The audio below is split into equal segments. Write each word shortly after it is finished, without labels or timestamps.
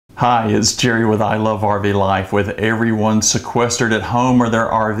Hi, it's Jerry with I Love RV Life. With everyone sequestered at home or their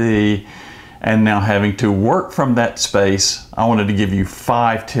RV and now having to work from that space, I wanted to give you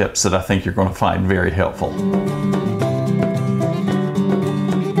 5 tips that I think you're going to find very helpful.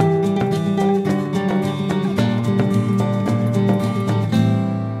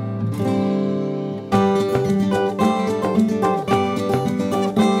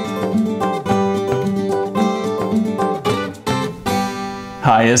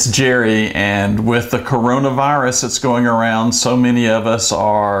 Hi, it's Jerry, and with the coronavirus that's going around, so many of us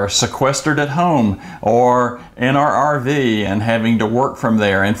are sequestered at home or in our RV and having to work from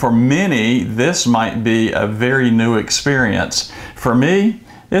there. And for many, this might be a very new experience. For me,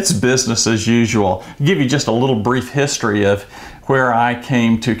 it's business as usual. I'll give you just a little brief history of where I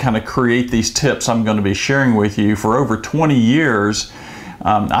came to kind of create these tips I'm going to be sharing with you. For over 20 years,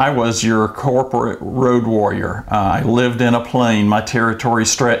 I was your corporate road warrior. I lived in a plane. My territory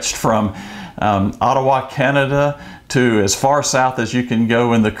stretched from Ottawa, Canada, to as far south as you can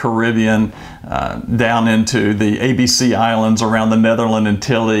go in the Caribbean, down into the ABC Islands around the Netherlands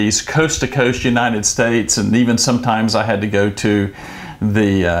Antilles, coast to coast United States, and even sometimes I had to go to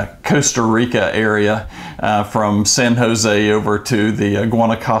the Costa Rica area, from San Jose over to the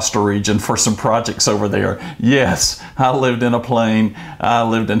Guanacaste region for some projects over there. Yes, I lived in a plane. I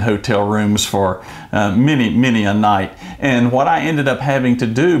lived in hotel rooms for many a night. And what I ended up having to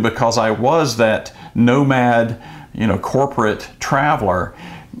do, because I was that nomad, corporate traveler,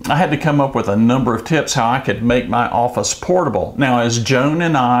 I had to come up with a number of tips how I could make my office portable. Now, as Joan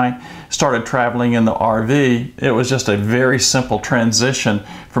and I started traveling in the RV, it was just a very simple transition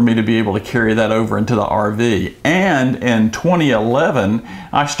for me to be able to carry that over into the RV. And in 2011,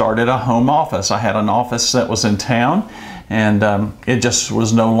 I started a home office. I had an office that was in town, and it just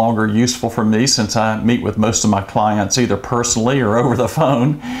was no longer useful for me since I meet with most of my clients either personally or over the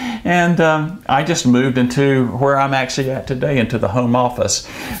phone. And I just moved into where I'm actually at today, into the home office.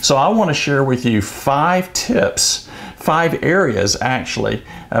 So I want to share with you 5 tips, 5 areas actually,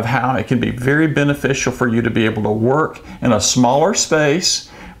 of how it can be very beneficial for you to be able to work in a smaller space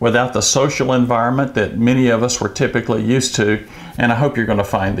without the social environment that many of us were typically used to. And I hope you're going to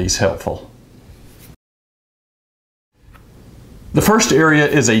find these helpful. The first area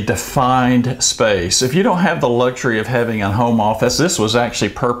is a defined space. If you don't have the luxury of having a home office, this was actually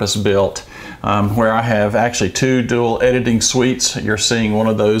purpose-built, where I have actually 2 dual editing suites. You're seeing one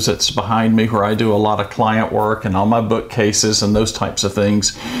of those that's behind me, where I do a lot of client work and all my bookcases and those types of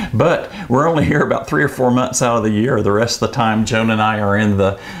things. But we're only here about 3 or 4 months out of the year. The rest of the time, Joan and I are in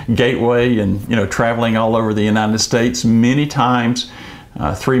the Gateway and traveling all over the United States many times.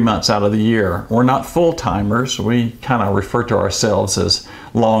 3 months out of the year. We're not full-timers. We kind of refer to ourselves as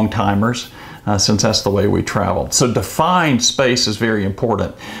long-timers, since that's the way we travel. So defined space is very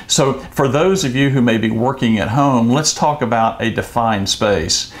important. So for those of you who may be working at home, let's talk about a defined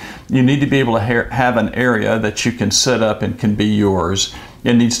space. You need to be able to have an area that you can set up and can be yours.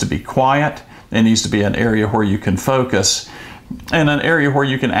 It needs to be quiet. It needs to be an area where you can focus, and an area where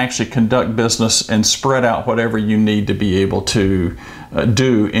you can actually conduct business and spread out whatever you need to be able to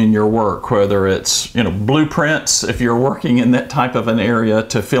do in your work, whether it's blueprints, if you're working in that type of an area,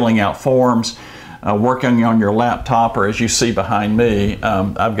 to filling out forms, working on your laptop, or as you see behind me,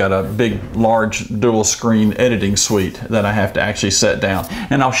 I've got a big, large dual screen editing suite that I have to actually set down.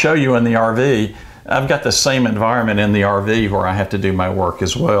 And I'll show you in the RV. I've got the same environment in the RV where I have to do my work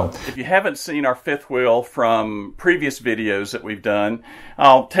as well. If you haven't seen our 5th wheel from previous videos that we've done,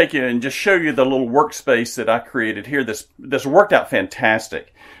 I'll take you and just show you the little workspace that I created here. This worked out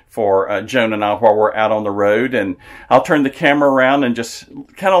fantastic for Joan and I while we're out on the road. And I'll turn the camera around and just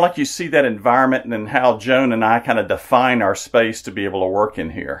kind of like you see that environment and how Joan and I kind of define our space to be able to work in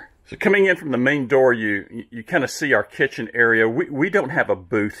here. So coming in from the main door, you kind of see our kitchen area. We don't have a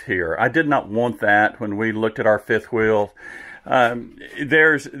booth here. I did not want that when we looked at our 5th wheel.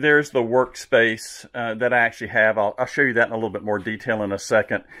 There's the workspace that I actually have. I'll show you that in a little bit more detail in a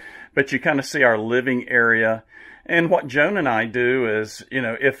second. But you kind of see our living area. And what Joan and I do is,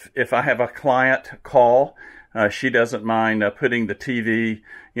 if I have a client call, she doesn't mind putting the TV,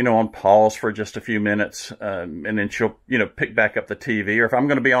 on pause for just a few minutes, and then she'll, pick back up the TV. Or if I'm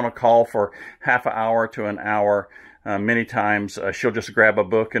going to be on a call for half an hour to an hour, many times she'll just grab a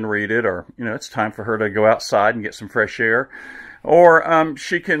book and read it. Or, it's time for her to go outside and get some fresh air. Or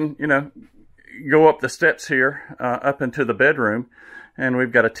she can, go up the steps here, up into the bedroom. And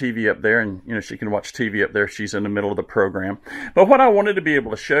we've got a TV up there, and she can watch TV up there. She's in the middle of the program. But what I wanted to be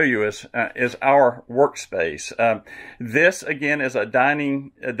able to show you is our workspace. This again is a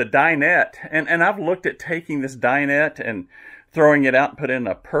the dinette, and I've looked at taking this dinette and throwing it out and put in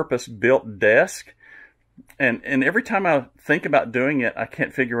a purpose-built desk. And every time I think about doing it, I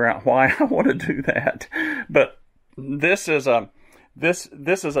can't figure out why I want to do that. But this is a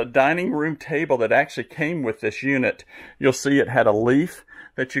dining room table that actually came with this unit. You'll see it had a leaf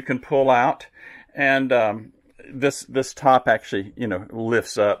that you can pull out, and this top actually, you know,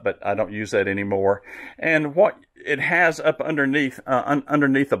 lifts up, but I don't use that anymore. And what it has up underneath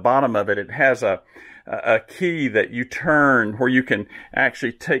the bottom of it, it has a key that you turn where you can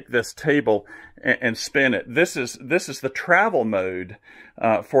actually take this table and spin it. This is the travel mode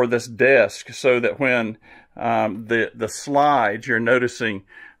for this desk, so that when the slides, you're noticing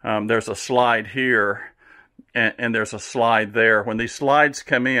there's a slide here and there's a slide there. When these slides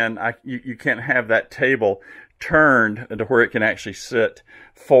come in, you can't have that table turned to where it can actually sit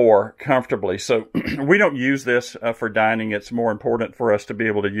comfortably. So we don't use this for dining. It's more important for us to be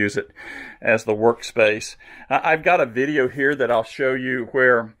able to use it as the workspace. I've got a video here that I'll show you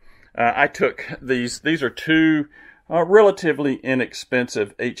where I took these. These are two relatively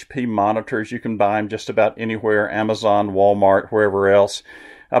inexpensive HP monitors. You can buy them just about anywhere, Amazon, Walmart, wherever else.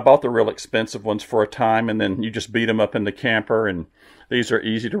 I bought the real expensive ones for a time, and then you just beat them up in the camper, and these are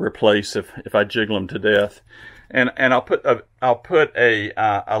easy to replace if I jiggle them to death. And I'll put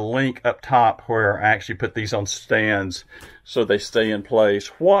a link up top where I actually put these on stands so they stay in place.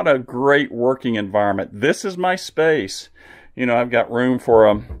 What a great working environment. This is my space. You know, I've got room for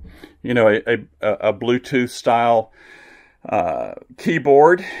a Bluetooth style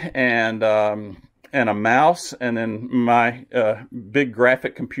keyboard and a mouse, and then my big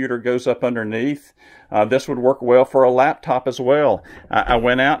graphic computer goes up underneath. This would work well for a laptop as well. I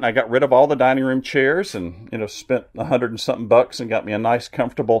went out and I got rid of all the dining room chairs, and spent $100 and something bucks and got me a nice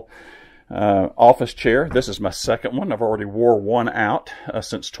comfortable office chair. This is my second one. I've already wore one out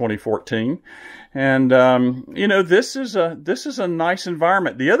since 2014. And this is a nice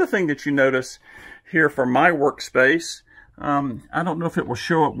environment. The other thing that you notice here for my workspace, I don't know if it will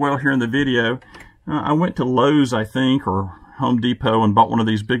show up well here in the video. I went to Lowe's, I think, or Home Depot, and bought one of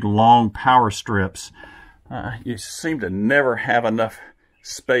these big long power strips. You seem to never have enough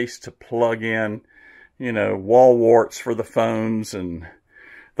space to plug in, wall warts for the phones and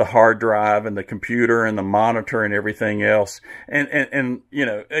the hard drive and the computer and the monitor and everything else. And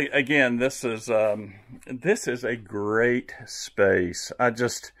again, this is a great space. I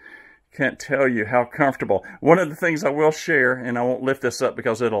just can't tell you how comfortable. One of the things I will share, and I won't lift this up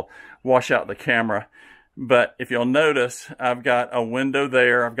because it'll wash out the camera, but if you'll notice, I've got a window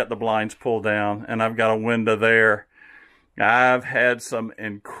there. I've got the blinds pulled down, and I've got a window there. I've had some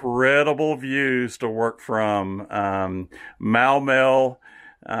incredible views to work from. Maumelle,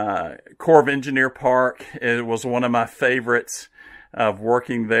 Corps of Engineer Park, it was one of my favorites of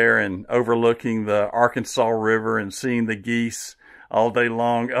working there and overlooking the Arkansas River and seeing the geese all day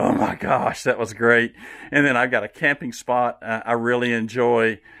long. Oh my gosh, that was great. And then I've got a camping spot I really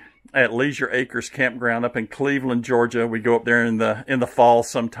enjoy at Leisure Acres Campground up in Cleveland, Georgia. We go up there in the fall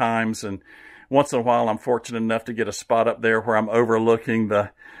sometimes, and once in a while I'm fortunate enough to get a spot up there where I'm overlooking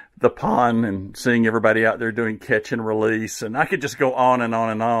the pond and seeing everybody out there doing catch and release. And I could just go on and on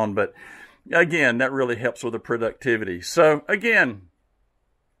and on, but again, that really helps with the productivity. So again,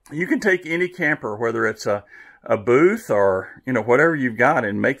 you can take any camper, whether it's a booth or whatever you've got,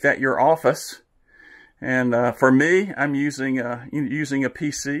 and make that your office. And for me, I'm using a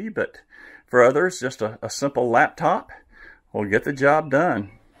PC, but for others, just a simple laptop will get the job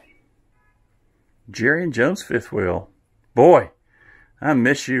done. Jerry and Jones Fifth Wheel. Boy, I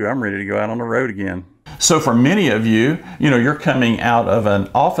miss you. I'm ready to go out on the road again. So for many of you, you're coming out of an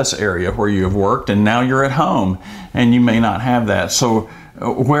office area where you have worked, and now you're at home, and you may not have that. So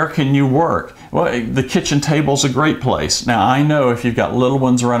where can you work? Well, the kitchen table's a great place. Now, I know if you've got little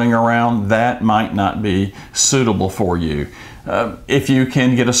ones running around, that might not be suitable for you. If you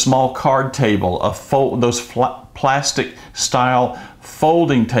can get a small card table, those plastic style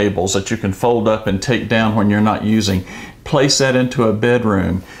folding tables that you can fold up and take down when you're not using, place that into a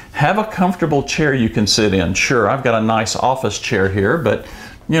bedroom. Have a comfortable chair you can sit in. Sure, I've got a nice office chair here, but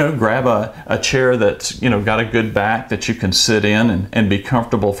grab a chair that's, got a good back that you can sit in and be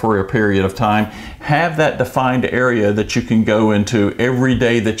comfortable for a period of time. Have that defined area that you can go into every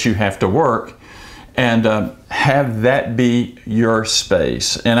day that you have to work, and have that be your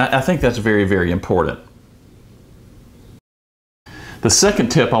space. And I think that's very, very important. The second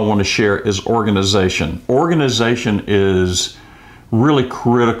tip I want to share is organization. Organization is really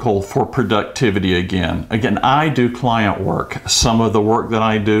critical for productivity again. Again, I do client work. Some of the work that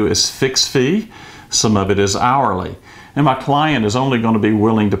I do is fixed fee. Some of it is hourly. And my client is only going to be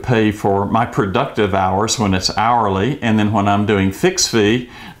willing to pay for my productive hours when it's hourly, and then when I'm doing fixed fee,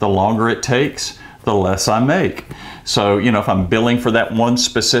 the longer it takes, the less I make. So, you know, if I'm billing for that one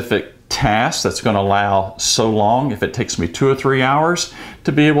specific task that's going to allow so long, if it takes me 2 or 3 hours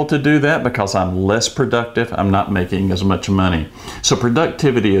to be able to do that because I'm less productive, I'm not making as much money. So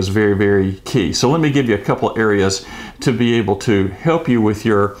productivity is very, very key. So let me give you a couple areas to be able to help you with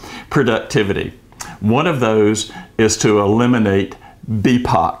your productivity. One of those is to eliminate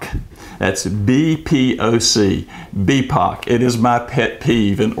BPOC. That's BPOC, BPOC. It is my pet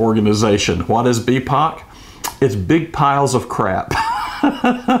peeve in organization. What is BPOC? It's big piles of crap.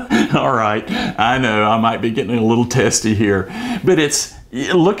 All right, I know I might be getting a little testy here, but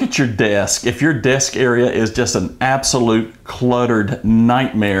look at your desk. If your desk area is just an absolute cluttered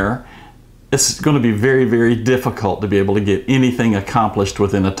nightmare, it's going to be very, very difficult to be able to get anything accomplished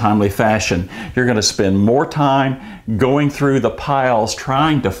within a timely fashion. You're going to spend more time going through the piles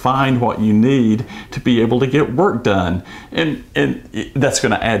trying to find what you need to be able to get work done. And that's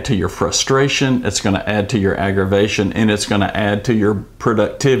going to add to your frustration, it's going to add to your aggravation, and it's going to add to your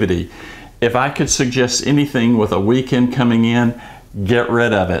productivity. If I could suggest anything with a weekend coming in, get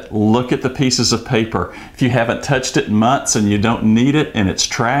rid of it. Look at the pieces of paper. If you haven't touched it in months and you don't need it and it's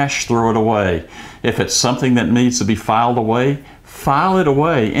trash, throw it away. If it's something that needs to be filed away, file it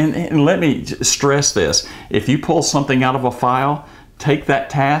away. And let me stress this. If you pull something out of a file, take that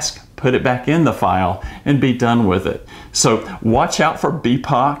task, put it back in the file, and be done with it. So watch out for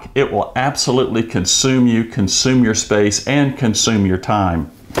BPOC. It will absolutely consume you, consume your space, and consume your time.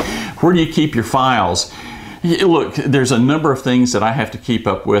 Where do you keep your files? Look, there's a number of things that I have to keep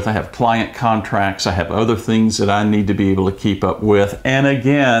up with. I have client contracts. I have other things that I need to be able to keep up with. And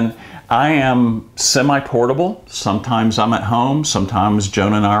again, I am semi-portable. Sometimes I'm at home. Sometimes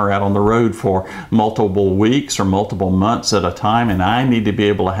Joan and I are out on the road for multiple weeks or multiple months at a time, and I need to be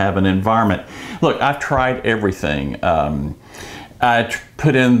able to have an environment. Look, I've tried everything. I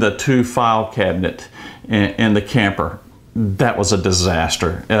put in the 2 file cabinet in the camper. That was a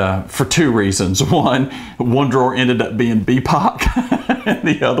disaster for 2 reasons. One drawer ended up being BPOC and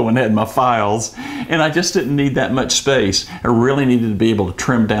the other one had my files, and I just didn't need that much space. I really needed to be able to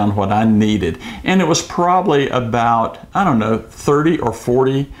trim down what I needed, and it was probably about, I don't know, 30 or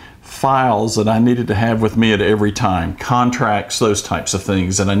 40 files that I needed to have with me at every time, contracts, those types of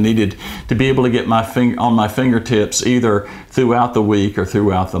things that I needed to be able to get on my fingertips either throughout the week or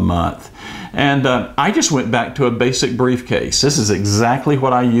throughout the month. And I just went back to a basic briefcase. This is exactly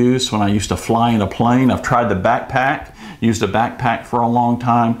what I used when I used to fly in a plane. I've tried the backpack, used a backpack for a long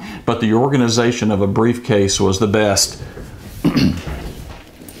time, but the organization of a briefcase was the best.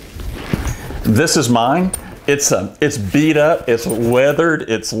 This is mine. It's beat up, it's weathered,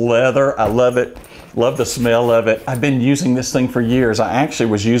 it's leather. I love it. Love the smell of it. I've been using this thing for years. I actually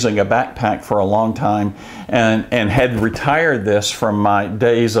was using a backpack for a long time and had retired this from my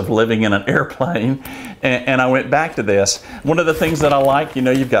days of living in an airplane, and I went back to this. One of the things that I like, you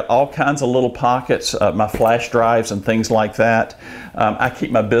know, you've got all kinds of little pockets, my flash drives and things like that. I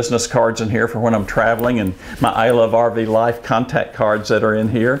keep my business cards in here for when I'm traveling, and my I Love RV Life contact cards that are in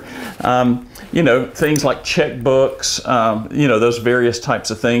here. You know, things like checkbooks, you know, those various types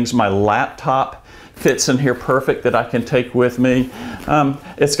of things. My laptop fits in here perfect that I can take with me.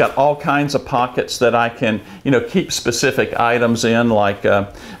 It's got all kinds of pockets that I can, you know, keep specific items in, like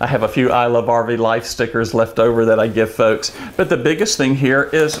I have a few I Love RV Life stickers left over that I give folks. But the biggest thing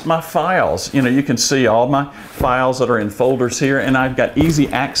here is my files. You know, you can see all my files that are in folders here, and I've got easy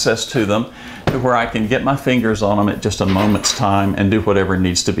access to them to where I can get my fingers on them at just a moment's time and do whatever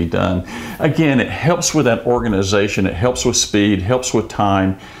needs to be done. Again, it helps with that organization, it helps with speed, helps with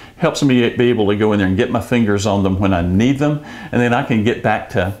time, helps me be able to go in there and get my fingers on them when I need them, and then I can get back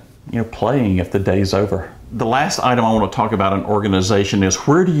to, you know, playing if the day's over. The last item I want to talk about in organization is,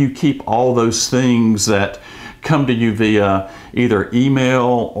 where do you keep all those things that come to you via either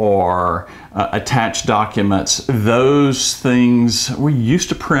email or attached documents? Those things we used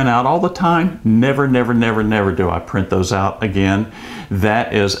to print out all the time. Never, never, never, never do I print those out again.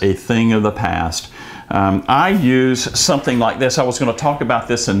 That is a thing of the past. I use something like this. I was going to talk about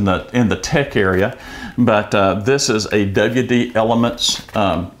this in the tech area, but this is a WD Elements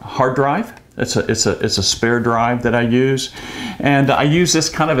hard drive. It's a spare drive that I use, and I use this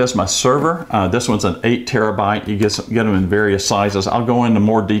kind of as my server. This one's an 8 terabyte. You get them in various sizes. I'll go into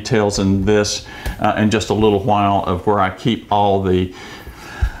more details in this in just a little while of where I keep all the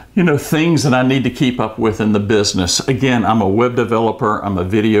things that I need to keep up with in the business. Again, I'm a web developer, I'm a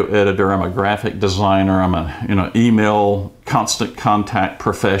video editor, I'm a graphic designer, I'm a, email constant contact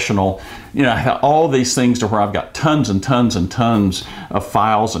professional. I have all these things to where I've got tons and tons and tons of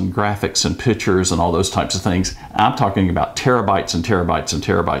files and graphics and pictures and all those types of things. I'm talking about terabytes and terabytes and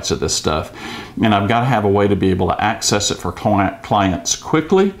terabytes of this stuff. And I've got to have a way to be able to access it for clients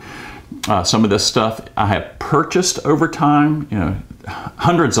quickly. Some of this stuff I have purchased over time,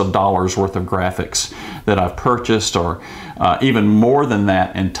 hundreds of dollars worth of graphics that I've purchased, or even more than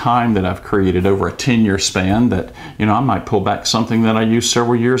that in time that I've created over a 10-year span that, I might pull back something that I used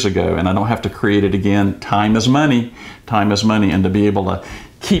several years ago and I don't have to create it again. Time is money. Time is money. And to be able to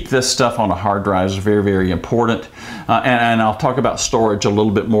keep this stuff on a hard drive is very, very important. And I'll talk about storage a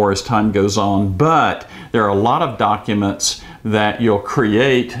little bit more as time goes on, but there are a lot of documents that you'll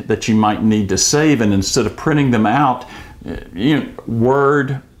create that you might need to save, and instead of printing them out,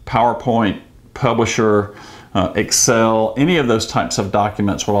 Word, PowerPoint, Publisher, Excel, any of those types of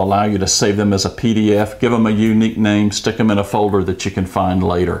documents will allow you to save them as a PDF, give them a unique name, stick them in a folder that you can find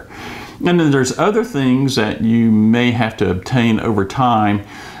later. And then there's other things that you may have to obtain over time.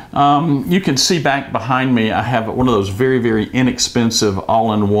 You can see back behind me, I have one of those very, very inexpensive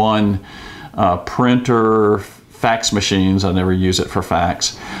all-in-one printer, fax machines. I never use it for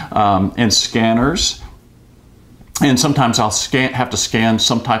fax, and scanners. And sometimes I'll have to scan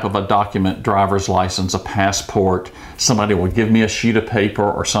some type of a document, driver's license, a passport. Somebody will give me a sheet of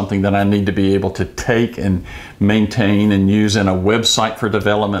paper or something that I need to be able to take and maintain and use in a website for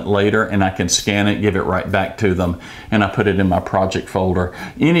development later, and I can scan it, give it right back to them, and I put it in my project folder.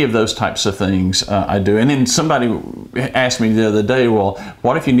 Any of those types of things I do. And then somebody asked me the other day, well,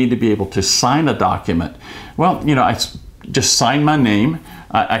 what if you need to be able to sign a document? Well, I just signed my name,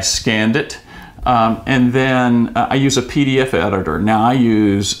 I scanned it, and then I use a PDF editor. Now I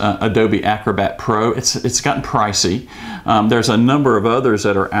use Adobe Acrobat Pro. It's gotten pricey. There's a number of others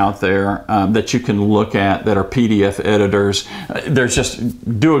that are out there that you can look at that are PDF editors. There's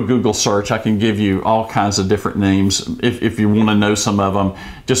just, do a Google search. I can give you all kinds of different names. If you want to know some of them,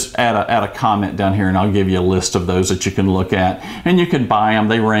 just add a comment down here and I'll give you a list of those that you can look at. And you can buy them.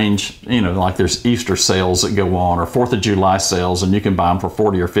 They range, like there's Easter sales that go on or 4th of July sales, and you can buy them for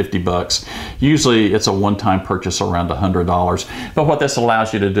 40 or 50 bucks. Usually it's a one-time purchase around $100. But what this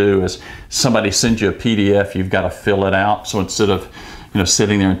allows you to do is somebody sends you a PDF, you've got to fill it out. So instead of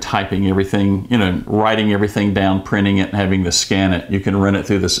sitting there and typing everything, writing everything down, printing it, and having to scan it, you can run it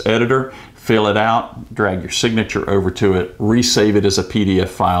through this editor, fill it out, drag your signature over to it, resave it as a PDF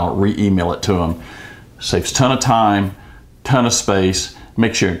file, re-email it to them. Saves a ton of time, ton of space,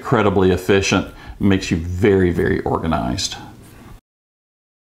 makes you incredibly efficient, makes you very, very organized.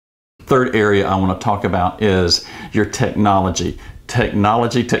 Third area I want to talk about is your technology.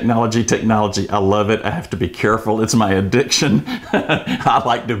 Technology. I love it. I have to be careful. It's my addiction. I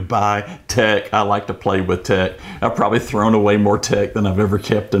like to buy tech. I like to play with tech. I've probably thrown away more tech than I've ever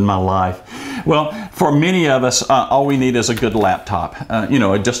kept in my life. Well, for many of us, all we need is a good laptop.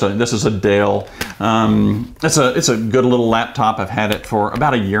 This is a Dell. It's a good little laptop. I've had it for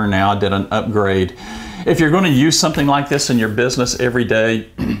about a year now. I did an upgrade. If you're going to use something like this in your business every day,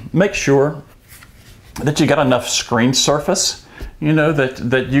 make sure that you got enough screen surface,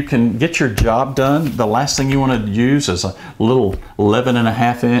 that you can get your job done. The last thing you want to use is a little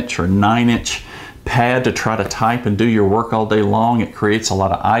 11.5-inch or 9-inch pad to try to type and do your work all day long. It creates a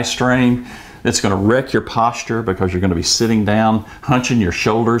lot of eye strain. It's going to wreck your posture because you're going to be sitting down, hunching your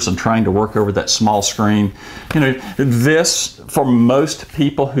shoulders and trying to work over that small screen. This, for most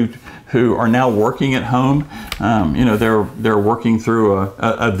people who are now working at home, they're working through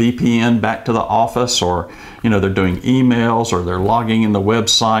a VPN back to the office, or they're doing emails, or they're logging in the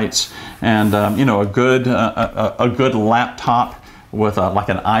websites, and a good laptop with like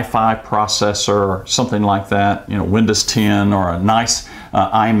an i5 processor or something like that, Windows 10 or a nice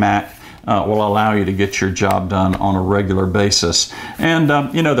iMac. Will allow you to get your job done on a regular basis. And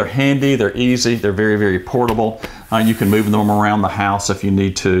they're handy, they're easy, they're very, very portable. You can move them around the house if you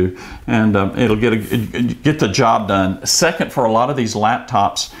need to, and it'll get the job done. Second, for a lot of these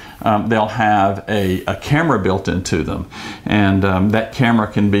laptops, they'll have a camera built into them, and that camera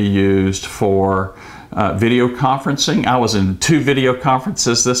can be used for video conferencing. I was in 2 video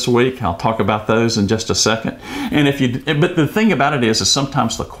conferences this week. I'll talk about those in just a second. But the thing about it is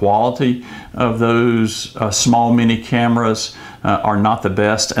sometimes the quality of those small mini cameras are not the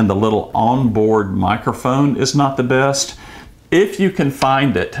best, and the little onboard microphone is not the best. If you can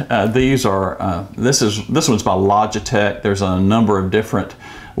find it, this one's by Logitech. There's a number of different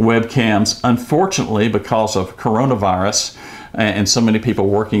webcams. Unfortunately, because of coronavirus, and so many people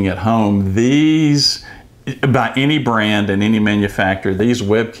working at home, these, by any brand and any manufacturer, these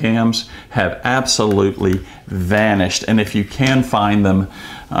webcams have absolutely vanished. And if you can find them,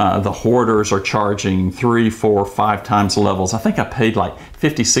 the hoarders are charging 3, 4, 5 times levels. I think I paid like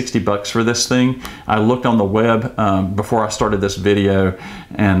 50, 60 bucks for this thing. I looked on the web before I started this video,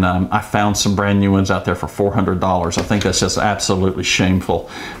 and I found some brand new ones out there for $400. I think that's just absolutely shameful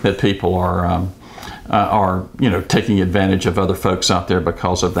that people are taking advantage of other folks out there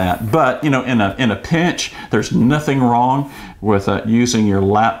because of that. But in a pinch, there's nothing wrong with using your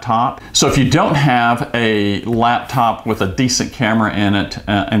laptop. So if you don't have a laptop with a decent camera in it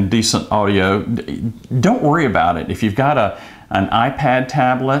and decent audio, don't worry about it. If you've got an iPad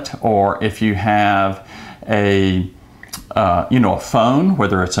tablet, or if you have a phone,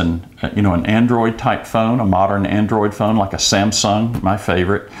 whether it's an Android type phone, a modern Android phone like a Samsung, my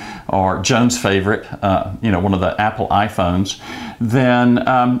favorite, or Joan's favorite, one of the Apple iPhones, then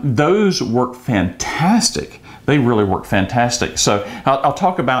those work fantastic. They really work fantastic. So I'll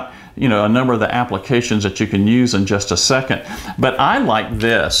talk about a number of the applications that you can use in just a second. But I like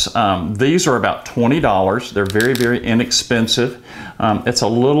this. These are about $20. They're very, very inexpensive. It's a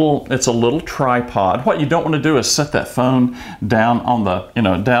little tripod. What you don't want to do is set that phone down on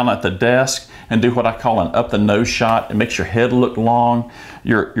the down at the desk and do what I call an up the nose shot. It makes your head look long.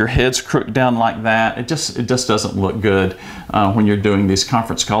 Your head's crooked down like that. It just doesn't look good when you're doing these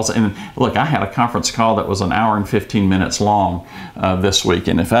conference calls. And look, I had a conference call that was an hour and 15 minutes long this week,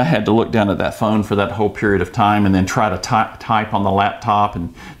 and if I had to look down at that phone for that whole period of time and then try to type on the laptop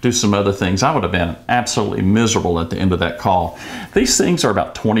and do some other things, I would have been absolutely miserable at the end of that call. These things are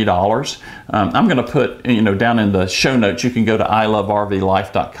about $20. I'm going to put down in the show notes. You can go to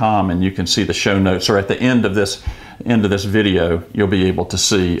ilovervlife.com and you can see the show notes, or at the end of this video you'll be able to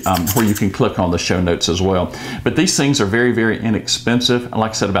see where you can click on the show notes as well. But these things are very, very inexpensive.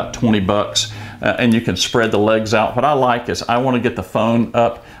 Like I said, about 20 bucks, and you can spread the legs out. What I like is I want to get the phone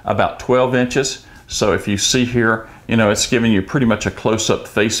up about 12 inches. So if you see here, it's giving you pretty much a close-up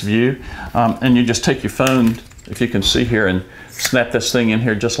face view, and you just take your phone, if you can see here, and snap this thing in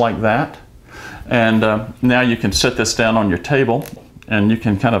here just like that. And now you can set this down on your table, and you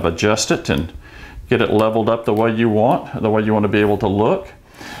can kind of adjust it and get it leveled up the way you want to be able to look.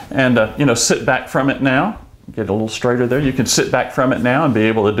 And sit back from it now. Get a little straighter there. You can sit back from it now and be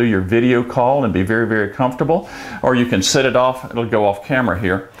able to do your video call and be very, very comfortable. Or you can set it off. It'll go off camera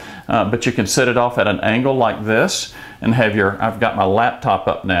here. But you can set it off at an angle like this and have I've got my laptop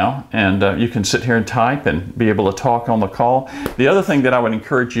up now, and you can sit here and type and be able to talk on the call. The other thing that I would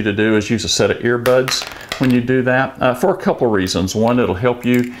encourage you to do is use a set of earbuds when you do that, for a couple of reasons. One, it'll help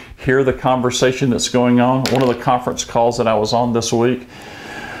you hear the conversation that's going on. One of the conference calls that I was on this week,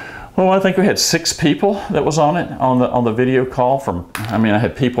 well, I think we had 6 people that was on it, on the video call. I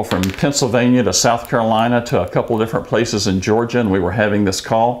had people from Pennsylvania to South Carolina to a couple of different places in Georgia, and we were having this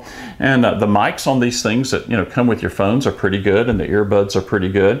call. And the mics on these things that come with your phones are pretty good, and the earbuds are pretty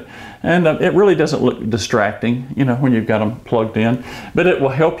good. And it really doesn't look distracting, when you've got them plugged in. But it will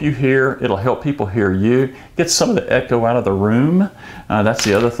help you hear. It'll help people hear you. Get some of the echo out of the room. That's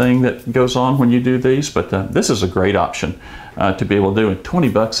the other thing that goes on when you do these. But this is a great option to be able to do. And 20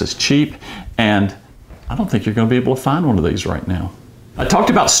 bucks is cheap, and I don't think you're going to be able to find one of these right now. I talked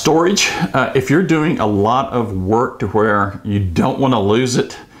about storage. If you're doing a lot of work to where you don't want to lose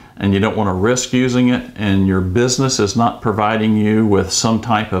it and you don't want to risk using it, and your business is not providing you with some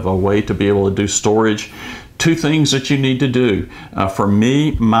type of a way to be able to do storage, 2 things that you need to do. For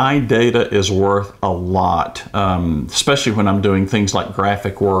me, my data is worth a lot, especially when I'm doing things like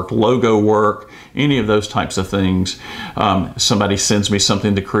graphic work, logo work, any of those types of things. Somebody sends me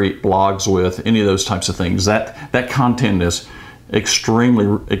something to create blogs with, any of those types of things. That content is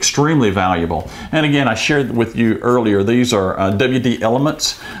extremely valuable. And again, I shared with you earlier, these are WD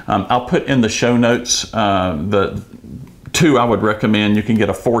elements. I'll put in the show notes the 2 I would recommend. You can get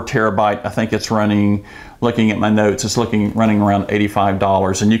a 4 terabyte. I think it's running, looking at my notes, it's running around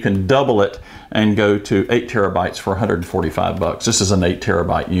 $85, and you can double it and go to 8 terabytes for 145 bucks. This is an 8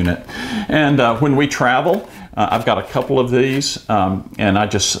 terabyte unit. And when we travel, I've got a couple of these, and I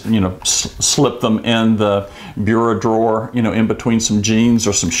just slip them in the bureau drawer, in between some jeans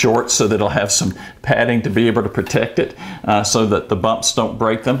or some shorts, so that it'll have some padding to be able to protect it, so that the bumps don't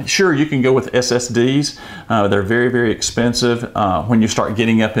break them. Sure, you can go with SSDs. They're very, very expensive. When you start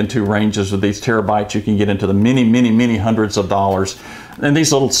getting up into ranges of these terabytes, you can get into the many hundreds of dollars. And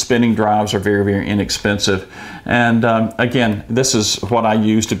these little spinning drives are very, very inexpensive. And again, this is what I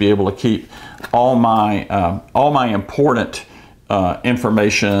use to be able to keep all my important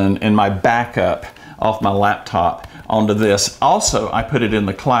information and my backup off my laptop onto this. Also, I put it in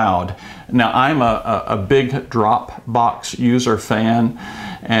the cloud. Now, I'm a big Dropbox user fan,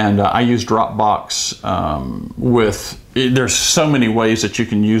 and I use Dropbox there's so many ways that you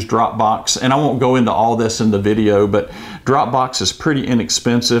can use Dropbox, and I won't go into all this in the video, but Dropbox is pretty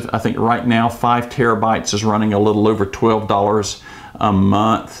inexpensive. I think right now 5 terabytes is running a little over $12 a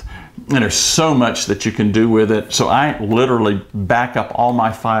month. And there's so much that you can do with it. So I literally back up all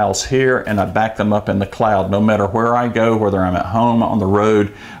my files here, and I back them up in the cloud. No matter where I go, whether I'm at home, on the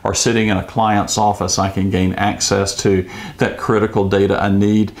road, or sitting in a client's office, I can gain access to that critical data I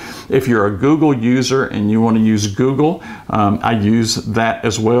need. If you're a Google user and you want to use Google, I use that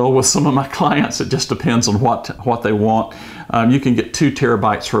as well with some of my clients. It just depends on what they want. You can get 2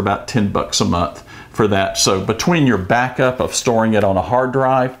 terabytes for about $10 a month for that. So between your backup of storing it on a hard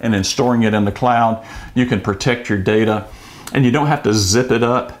drive and then storing it in the cloud, you can protect your data, and you don't have to zip it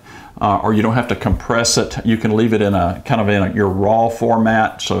up or you don't have to compress it. You can leave it in a kind of your raw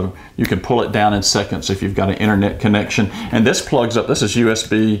format, so you can pull it down in seconds if you've got an internet connection. And this plugs up, this is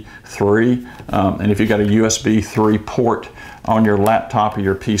USB 3, and if you've got a USB 3 port on your laptop or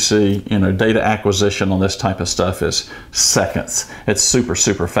your PC, data acquisition on this type of stuff is seconds. It's super,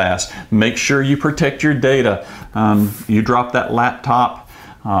 super fast. Make sure you protect your data. You drop that laptop,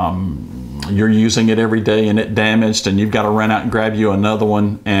 you're using it every day and it damaged, and you've got to run out and grab you another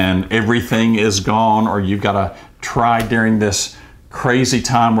one and everything is gone, or you've got to try during this crazy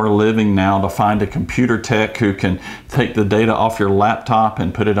time we're living now to find a computer tech who can take the data off your laptop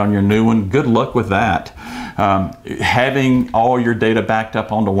and put it on your new one. Good luck with that. Having all your data backed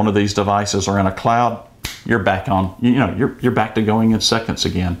up onto one of these devices or in a cloud, you're back on, you're back to going in seconds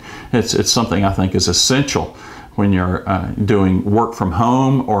again. It's something I think is essential when you're doing work from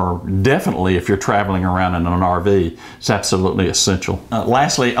home, or definitely if you're traveling around in an RV. It's absolutely essential.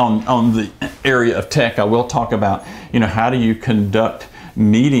 Lastly, on the area of tech, I will talk about, how do you conduct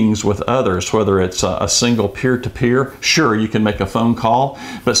meetings with others, whether it's a single peer-to-peer. Sure, you can make a phone call,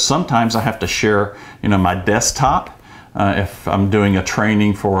 but sometimes I have to share, my desktop. If I'm doing a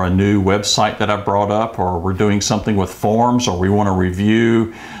training for a new website that I brought up, or we're doing something with forms, or we want to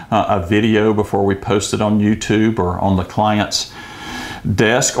review a video before we post it on YouTube or on the client's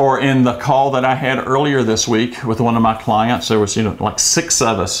desk, or in the call that I had earlier this week with one of my clients, there was like 6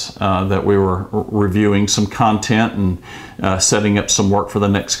 of us that we were reviewing some content and setting up some work for the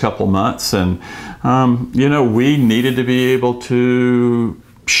next couple months, and we needed to be able to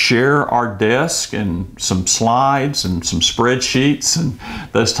share our desk and some slides and some spreadsheets and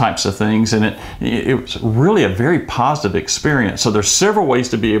those types of things, and it was really a very positive experience. So there's several ways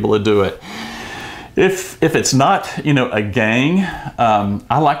to be able to do it. If it's not, a gang,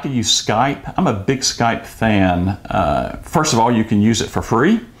 I like to use Skype. I'm a big Skype fan. First of all, you can use it for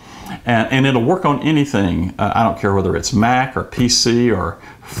free, and it'll work on anything. I don't care whether it's Mac or PC or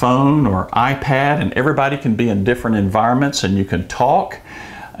phone or iPad, and everybody can be in different environments, and you can talk,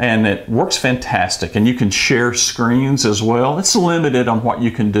 and it works fantastic. And you can share screens as well. It's limited on what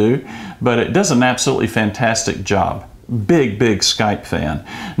you can do, but it does an absolutely fantastic job. Big Skype fan.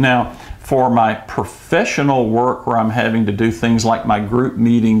 Now, for my professional work, where I'm having to do things like my group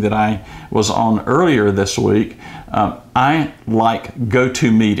meeting that I was on earlier this week, I like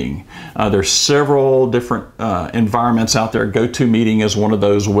GoToMeeting. There's several different environments out there. GoToMeeting is one of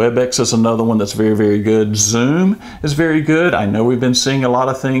those. WebEx is another one that's very, very good. Zoom is very good. I know we've been seeing a lot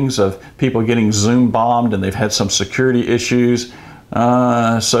of things of people getting Zoom bombed, and they've had some security issues.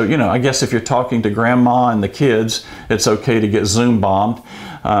 So, I guess if you're talking to grandma and the kids, it's okay to get Zoom bombed.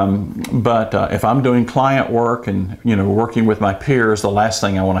 But if I'm doing client work and, working with my peers, the last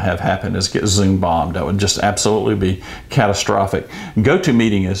thing I want to have happen is get Zoom bombed. That would just absolutely be catastrophic.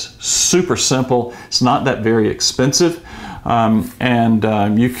 GoToMeeting is super simple. It's not that very expensive.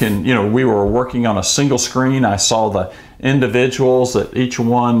 You can, we were working on a single screen. I saw the individuals that each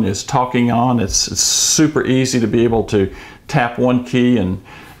one is talking on. It's super easy to be able to tap one key and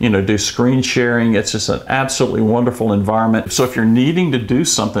do screen sharing. It's just an absolutely wonderful environment. So if you're needing to do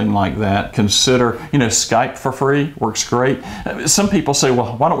something like that, consider, Skype for free works great. Some people say,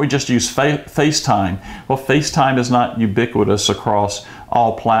 well, why don't we just use FaceTime? Well, FaceTime is not ubiquitous across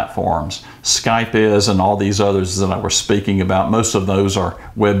all platforms. Skype is, and all these others that I was speaking about, most of those are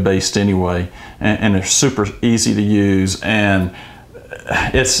web-based anyway, and they're super easy to use, and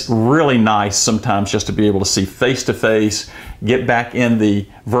it's really nice sometimes just to be able to see face-to-face, get back in the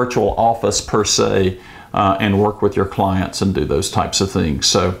virtual office per se, and work with your clients and do those types of things.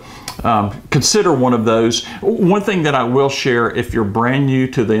 So consider one of those. One thing that I will share, if you're brand new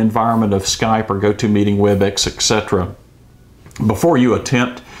to the environment of Skype or GoToMeeting, WebEx, etc., before you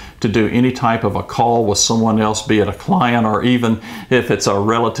attempt to do any type of a call with someone else, be it a client or even if it's a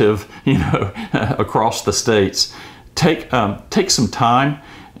relative, across the states. Take some time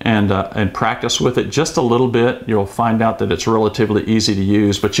and practice with it just a little bit. You'll find out that it's relatively easy to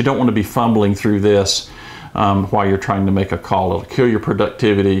use, but you don't want to be fumbling through this while you're trying to make a call. It'll kill your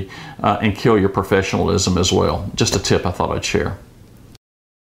productivity and kill your professionalism as well. Just a tip I thought I'd share.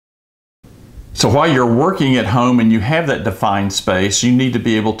 So while you're working at home and you have that defined space, you need to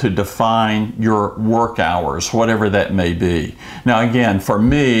be able to define your work hours, whatever that may be. Now again, for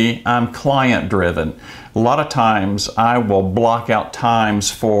me, I'm client driven. A lot of times I will block out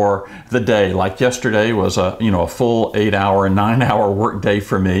times for the day. Like yesterday was a full 8-hour, 9-hour work day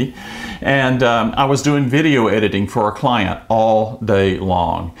for me. And I was doing video editing for a client all day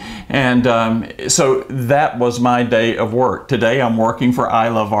long. And so that was my day of work. Today I'm working for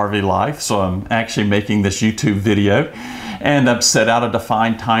ilovervlife, so I'm actually making this YouTube video, and I've set out a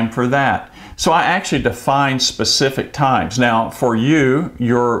defined time for that. So I actually define specific times. Now for you,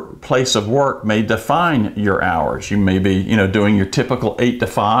 your place of work may define your hours. You may be doing your typical 8 to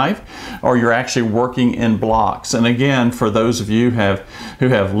 5, or you're actually working in blocks. And again, for those of you who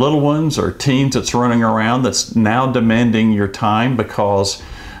have little ones or teens that's running around, that's now demanding your time because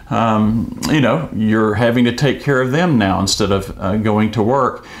you're having to take care of them now instead of going to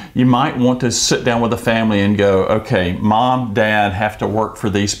work. You might want to sit down with the family and go, okay, mom, dad have to work for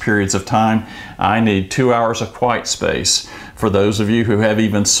these periods of time. I need 2 hours of quiet space. For those of you who have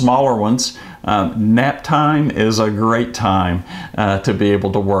even smaller ones, nap time is a great time to be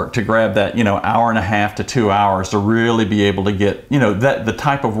able to work, to grab that hour and a half to 2 hours to really be able to get the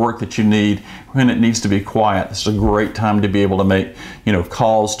type of work that you need when it needs to be quiet. It's a great time to be able to make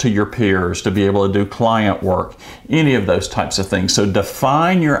calls to your peers, to be able to do client work, any of those types of things. So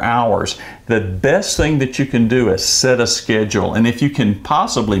define your hours. The best thing that you can do is set a schedule, and if you can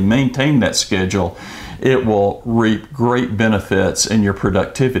possibly maintain that schedule, it will reap great benefits in your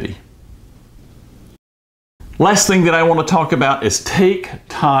productivity. Last thing that I want to talk about is take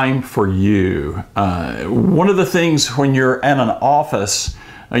time for you. One of the things when you're at an office,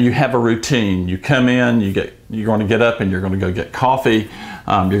 you have a routine. You come in, you're going to get up and you're going to go get coffee.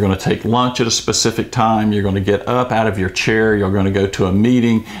 You're going to take lunch at a specific time. You're going to get up out of your chair. You're going to go to a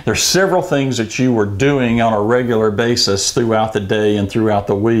meeting. There's several things that you were doing on a regular basis throughout the day and throughout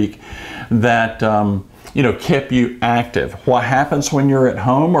the week that kept you active. What happens when you're at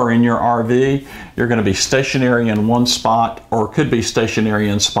home or in your RV? You're going to be stationary in one spot, or could be stationary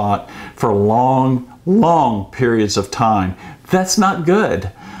in spot for long periods of time. That's not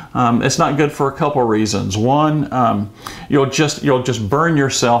good. It's not good for a couple reasons. One, you'll just burn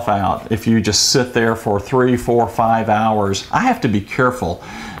yourself out if you just sit there for 3, 4, 5 hours. I have to be careful,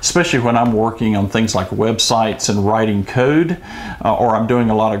 especially when I'm working on things like websites and writing code, or I'm doing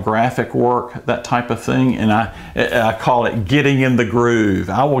a lot of graphic work, that type of thing, and I call it getting in the groove.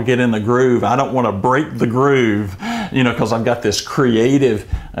 I will get in the groove. I don't want to break the groove, because I've got this creative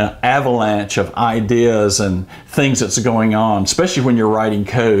avalanche of ideas and things that's going on, especially when you're writing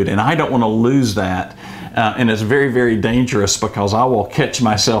code, and I don't want to lose that. And it's very, very dangerous because I will catch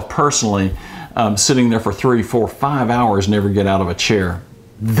myself personally sitting there for 3, 4, 5 hours, never get out of a chair.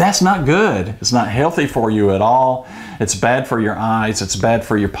 That's not good. It's not healthy for you at all. It's bad for your eyes. It's bad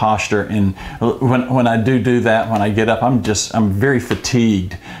for your posture. And when I do that, when I get up, I'm very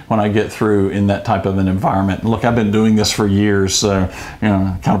fatigued when I get through in that type of an environment. Look, I've been doing this for years, so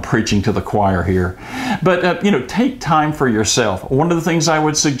kind of preaching to the choir here. But take time for yourself. One of the things I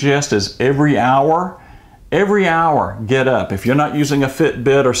would suggest is every hour, get up. If you're not using a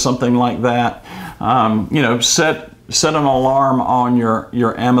Fitbit or something like that, set an alarm on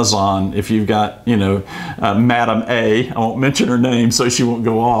your Amazon if you've got, Madam A. I won't mention her name so she won't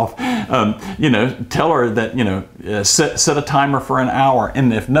go off. Tell her that, set a timer for an hour,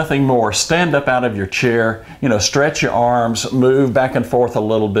 and if nothing more, stand up out of your chair, stretch your arms, move back and forth a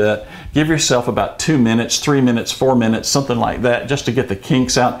little bit. Give yourself about 2 minutes, 3 minutes, 4 minutes, something like that, just to get the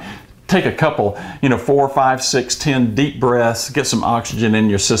kinks out. Take a couple, 4, 5, 6, 10 deep breaths, get some oxygen in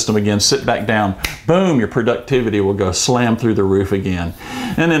your system again, sit back down, boom, your productivity will go slam through the roof again.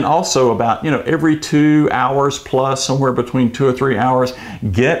 And then also about, every 2 hours plus, somewhere between 2 or 3 hours,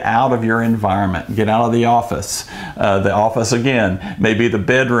 get out of your environment, get out of the office. The office, again, may be the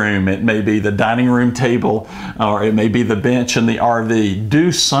bedroom, it may be the dining room table, or it may be the bench in the RV.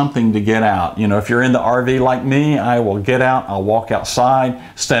 Do something to get out. If you're in the RV like me, I will get out, I'll walk outside,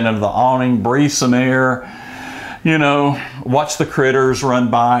 stand under the awning, breathe some air, you know, watch the critters run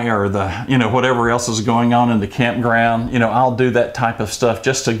by, or the, you know, whatever else is going on in the campground. You know, I'll do that type of stuff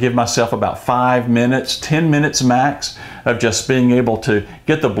just to give myself about 5 minutes, 10 minutes max of just being able to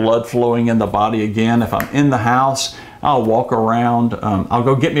get the blood flowing in the body again. If I'm in the house, I'll walk around. I'll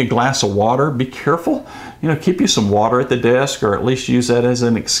go get me a glass of water. Be careful. You know, keep you some water at the desk, or at least use that as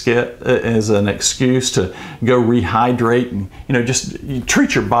an excuse to go rehydrate, and, you know, just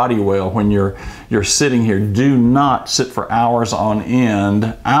treat your body well when you're sitting here. Do not sit for hours on end,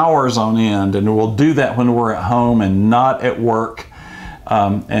 and we'll do that when we're at home and not at work.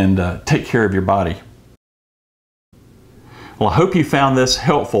 Take care of your body. Well, I hope you found this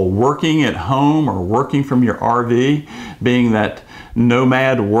helpful. Working at home or working from your RV, being that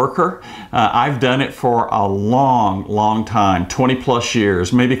nomad worker. I've done it for a long time, 20 plus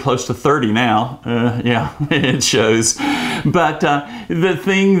years, maybe close to 30 now. Yeah, it shows. But the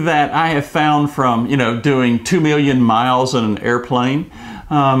thing that I have found from, you know, doing 2 million miles in an airplane,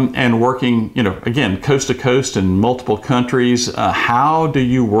 and working, you know, again, coast to coast in multiple countries, how do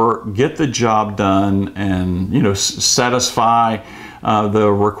you work, get the job done, and, you know, satisfy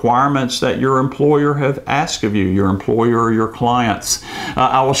the requirements that your employer have asked of you, your employer or your clients.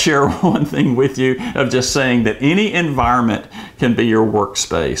 I will share one thing with you of just saying that any environment can be your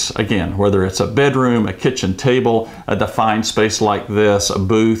workspace. Again, whether it's a bedroom, a kitchen table, a defined space like this, a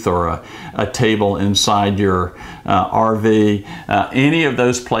booth, or a table inside your RV, any of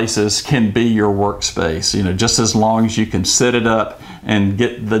those places can be your workspace, you know, just as long as you can set it up and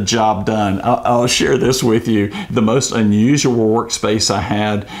get the job done. I'll share this with you. The most unusual workspace I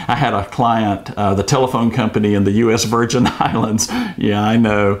had a client, the telephone company in the U.S. Virgin Islands. Yeah, I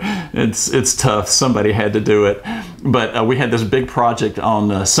know, it's tough. Somebody had to do it. But we had this big project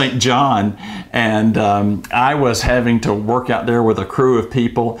on St. John, and I was having to work out there with a crew of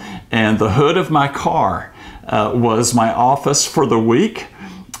people, and the hood of my car was my office for the week.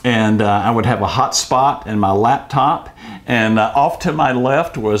 And I would have a hotspot and my laptop, and off to my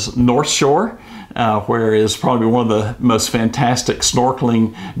left was North Shore, where is probably one of the most fantastic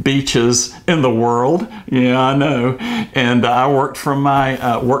snorkeling beaches in the world. Yeah, I know. And I worked from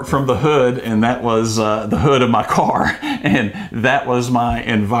the hood, and that was the hood of my car, and that was my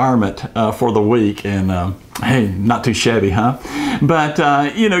environment for the week. And hey, not too shabby, huh?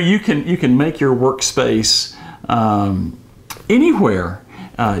 But you know, you can make your workspace anywhere.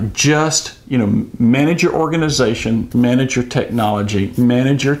 Just, you know, manage your organization, manage your technology,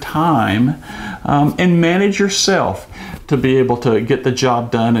 manage your time, and manage yourself to be able to get the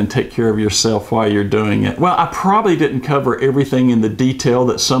job done and take care of yourself while you're doing it. Well, I probably didn't cover everything in the detail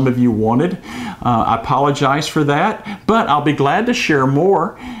that some of you wanted. I apologize for that, but I'll be glad to share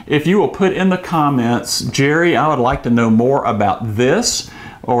more. If you will put in the comments, Jerry, I would like to know more about this,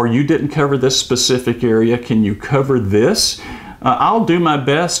 or you didn't cover this specific area, can you cover this? I'll do my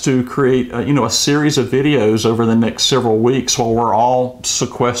best to create you know, a series of videos over the next several weeks while we're all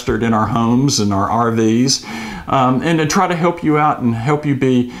sequestered in our homes and our RVs, and to try to help you out and help you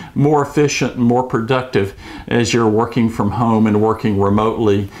be more efficient and more productive as you're working from home and working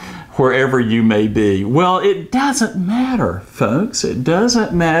remotely wherever you may be. Well, it doesn't matter, folks. It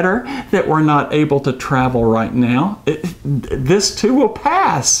doesn't matter that we're not able to travel right now. This too will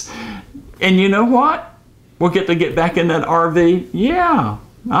pass. And you know what? We'll get back in that RV. Yeah,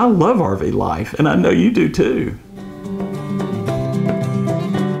 I love RV life, and I know you do too.